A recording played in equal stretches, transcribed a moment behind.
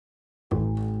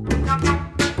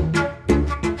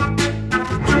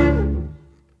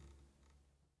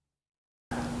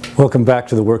Welcome back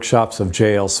to the workshops of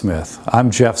J.L. Smith. I'm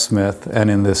Jeff Smith,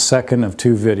 and in this second of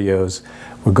two videos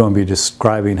we're going to be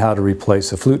describing how to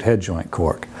replace a flute head joint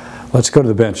cork. Let's go to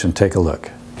the bench and take a look.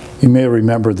 You may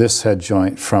remember this head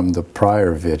joint from the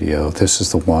prior video. This is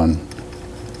the one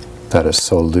that is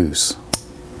so loose.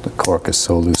 The cork is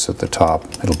so loose at the top.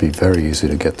 It'll be very easy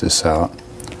to get this out.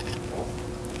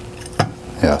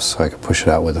 Yes, I could push it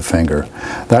out with a finger.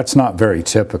 That's not very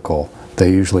typical. They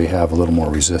usually have a little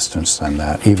more resistance than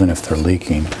that, even if they're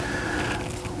leaking.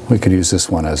 We could use this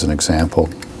one as an example.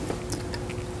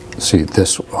 See,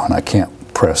 this one, I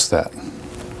can't press that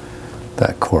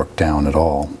cork down at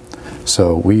all.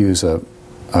 So we use a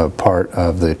part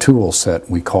of the tool set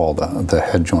we call the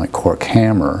head joint cork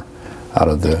hammer out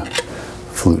of the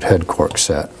flute head cork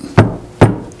set,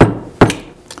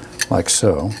 like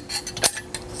so.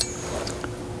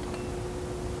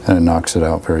 And it knocks it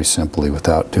out very simply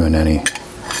without doing any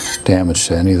damage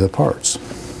to any of the parts.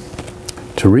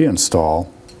 To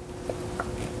reinstall,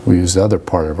 we use the other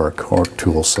part of our cork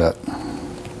tool set,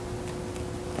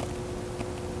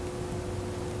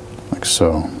 like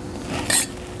so.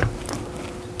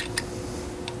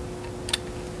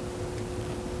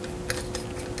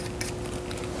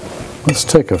 Let's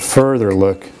take a further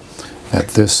look at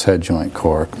this head joint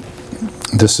cork.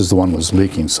 This is the one that was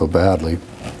leaking so badly.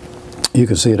 You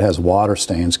can see it has water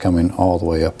stains coming all the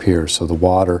way up here, so the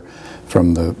water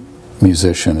from the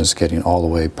musician is getting all the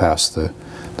way past the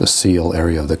seal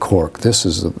area of the cork. This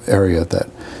is the area that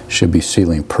should be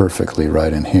sealing perfectly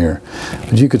right in here.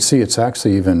 But you can see it's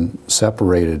actually even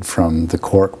separated from the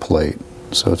cork plate,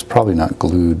 so it's probably not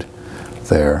glued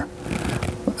there.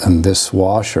 And this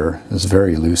washer is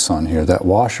very loose on here. That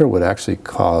washer would actually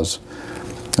cause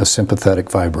a sympathetic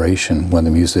vibration when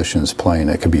the musician is playing.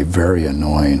 It could be very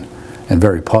annoying and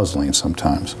very puzzling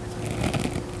sometimes.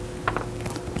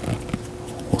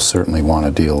 We'll certainly want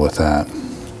to deal with that.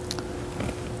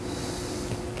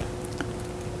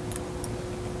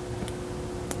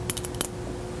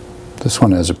 This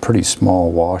one has a pretty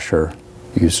small washer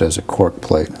used as a cork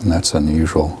plate, and that's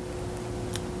unusual.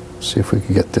 See if we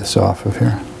can get this off of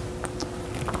here.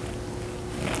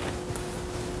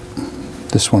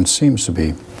 This one seems to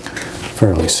be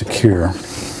fairly secure.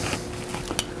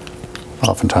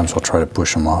 Oftentimes I'll try to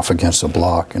push them off against a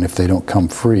block, and if they don't come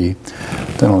free,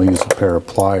 then I'll use a pair of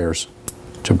pliers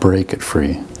to break it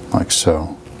free, like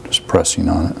so, just pressing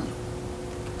on it.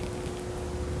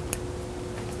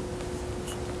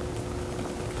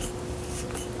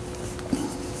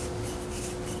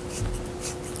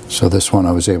 So this one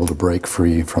I was able to break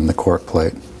free from the cork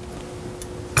plate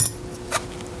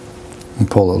and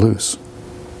pull it loose.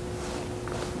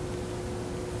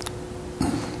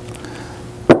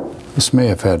 This may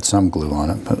have had some glue on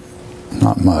it, but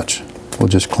not much. We'll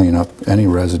just clean up any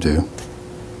residue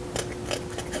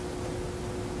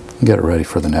and get it ready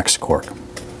for the next cork.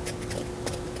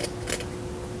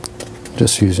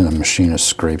 Just using a machinist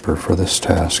scraper for this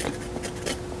task.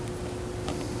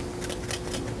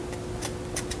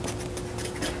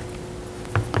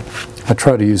 I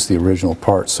try to use the original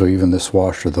part, so even this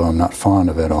washer, though I'm not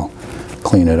fond of it, I'll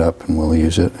clean it up and we'll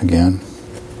use it again.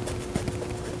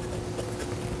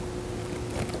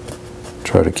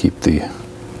 Try to keep the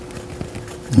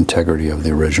integrity of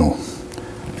the original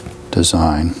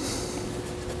design.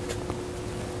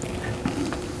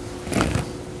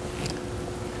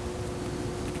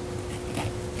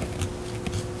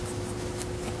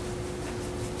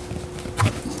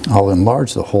 I'll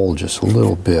enlarge the hole just a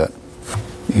little bit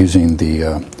using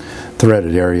the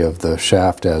threaded area of the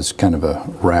shaft as kind of a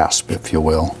rasp, if you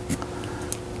will.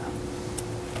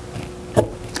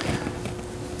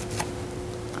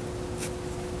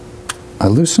 I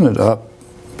loosen it up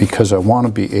because I want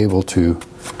to be able to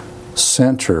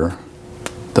center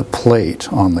the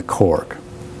plate on the cork.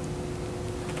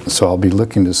 So I'll be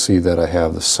looking to see that I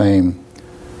have the same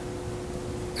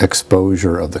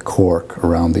exposure of the cork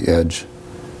around the edge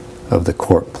of the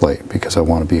cork plate, because I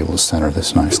want to be able to center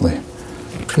this nicely.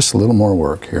 Just a little more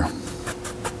work here.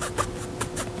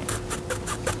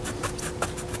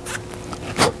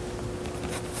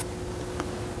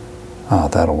 Ah,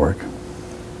 that'll work.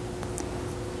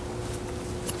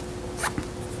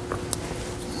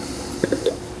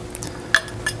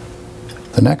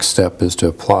 The next step is to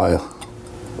apply a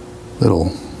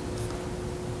little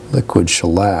liquid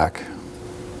shellac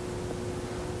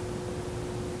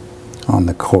on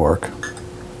the cork.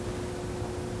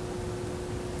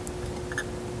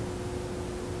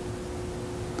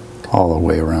 All the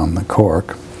way around the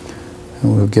cork.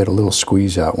 And we'll get a little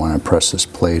squeeze out when I press this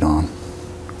plate on.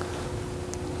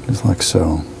 Just like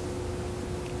so.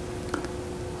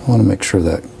 I want to make sure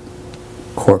that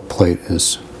cork plate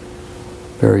is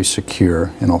very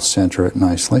secure, and I'll center it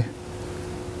nicely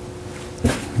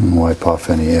and wipe off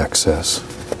any excess.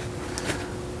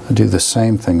 I do the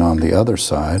same thing on the other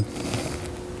side.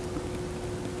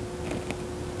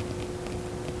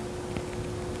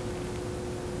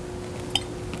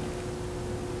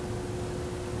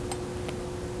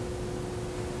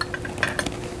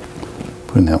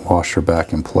 Putting that washer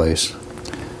back in place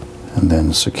and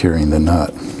then securing the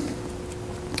nut.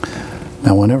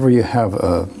 Now whenever you have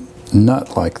a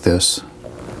nut like this,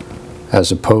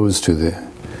 as opposed to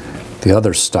the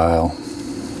other style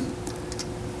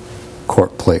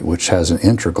cork plate which has an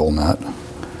integral nut,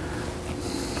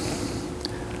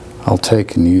 I'll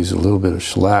take and use a little bit of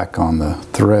shellac on the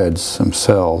threads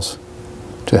themselves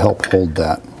to help hold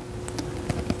that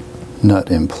nut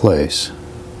in place.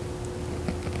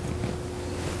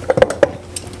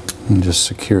 And just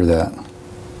secure that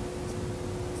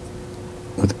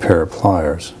with a pair of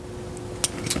pliers.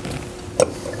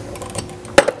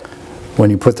 When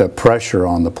you put that pressure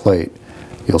on the plate,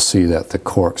 you'll see that the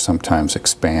cork sometimes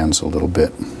expands a little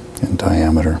bit in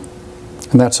diameter.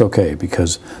 And that's okay,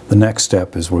 because the next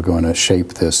step is we're going to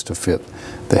shape this to fit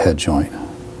the head joint.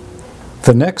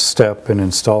 The next step in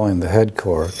installing the head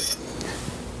cork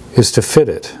is to fit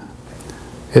it.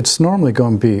 It's normally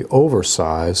going to be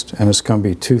oversized, and it's going to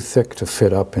be too thick to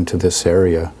fit up into this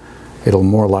area. It'll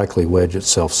more likely wedge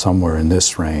itself somewhere in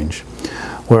this range.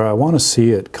 Where I want to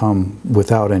see it come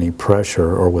without any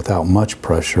pressure, or without much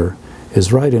pressure,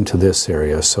 is right into this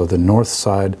area. So the north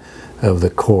side of the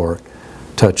cork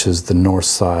touches the north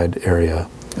side area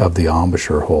of the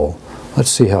embouchure hole. Let's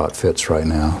see how it fits right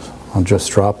now. I'll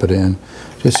just drop it in.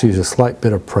 Just use a slight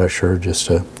bit of pressure just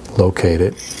to locate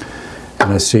it.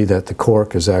 And I see that the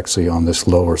cork is actually on this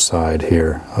lower side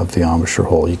here of the embouchure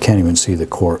hole. You can't even see the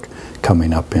cork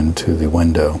coming up into the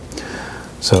window.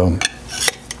 So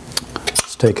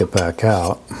let's take it back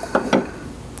out.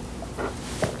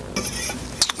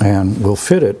 And we'll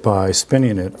fit it by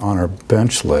spinning it on our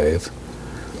bench lathe.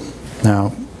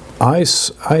 Now, I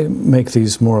make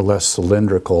these more or less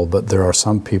cylindrical, but there are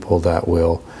some people that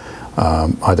will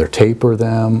either taper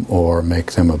them or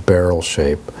make them a barrel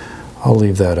shape. I'll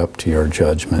leave that up to your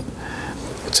judgment.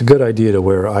 It's a good idea to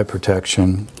wear eye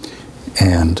protection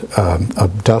and a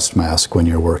dust mask when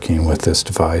you're working with this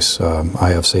device. I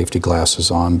have safety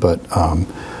glasses on, but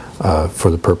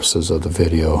for the purposes of the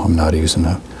video, I'm not using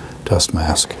a dust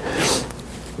mask.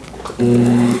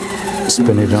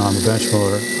 Spinning it on the bench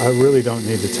motor. I really don't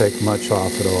need to take much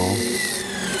off at all.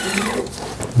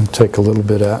 I'll take a little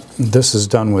bit out. This is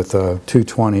done with a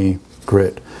 220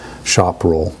 grit shop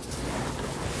roll.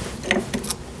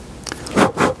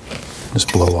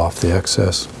 Just blow off the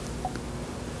excess.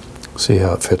 See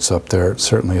how it fits up there. It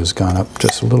certainly has gone up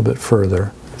just a little bit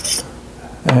further.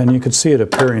 And you can see it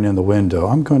appearing in the window.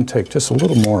 I'm going to take just a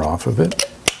little more off of it.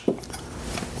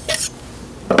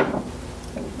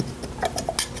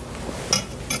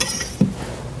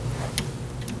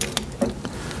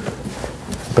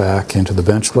 Back into the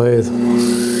bench lathe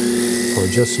for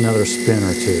just another spin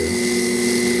or two.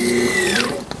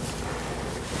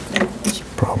 That's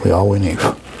probably all we need.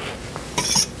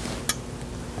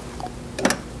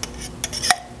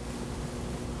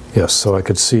 Yes, so I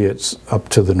could see it's up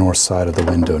to the north side of the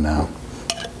window now.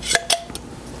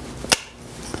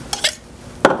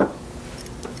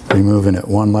 Removing it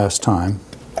one last time.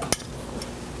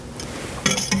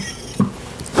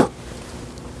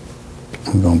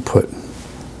 I'm going to put a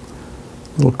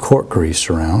little cork grease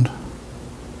around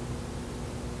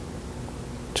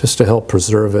just to help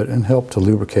preserve it and help to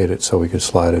lubricate it so we could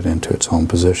slide it into its own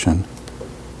position.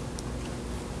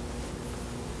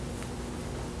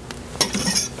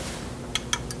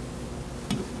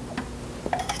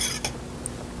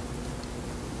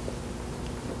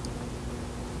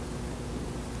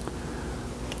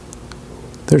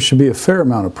 There should be a fair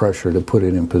amount of pressure to put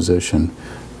it in position,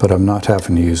 but I'm not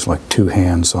having to use like two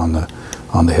hands on the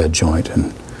head joint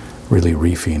and really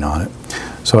reefing on it.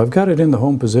 So I've got it in the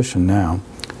home position now,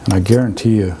 and I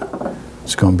guarantee you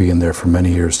it's going to be in there for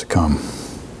many years to come.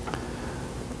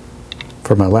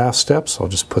 For my last steps, I'll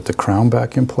just put the crown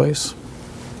back in place.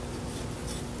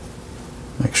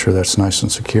 Make sure that's nice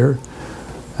and secure.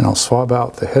 And I'll swab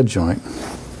out the head joint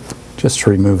just to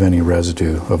remove any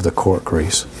residue of the cork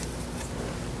grease.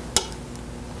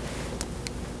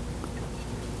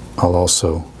 I'll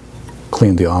also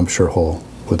clean the embouchure hole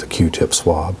with a Q-tip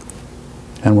swab.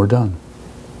 And we're done.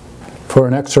 For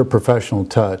an extra professional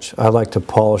touch, I like to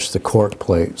polish the cork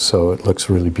plate so it looks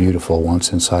really beautiful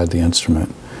once inside the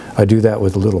instrument. I do that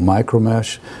with a little micro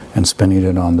mesh and spinning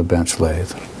it on the bench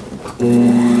lathe.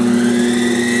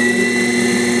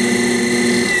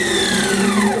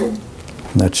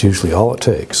 And that's usually all it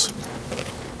takes.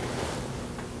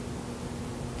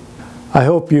 I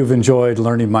hope you've enjoyed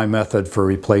learning my method for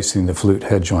replacing the flute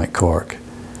head joint cork.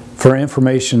 For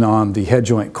information on the head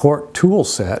joint cork tool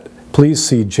set, please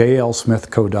see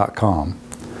jlsmithco.com.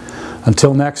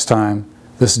 Until next time,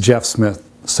 this is Jeff Smith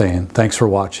saying thanks for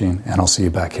watching, and I'll see you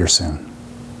back here soon.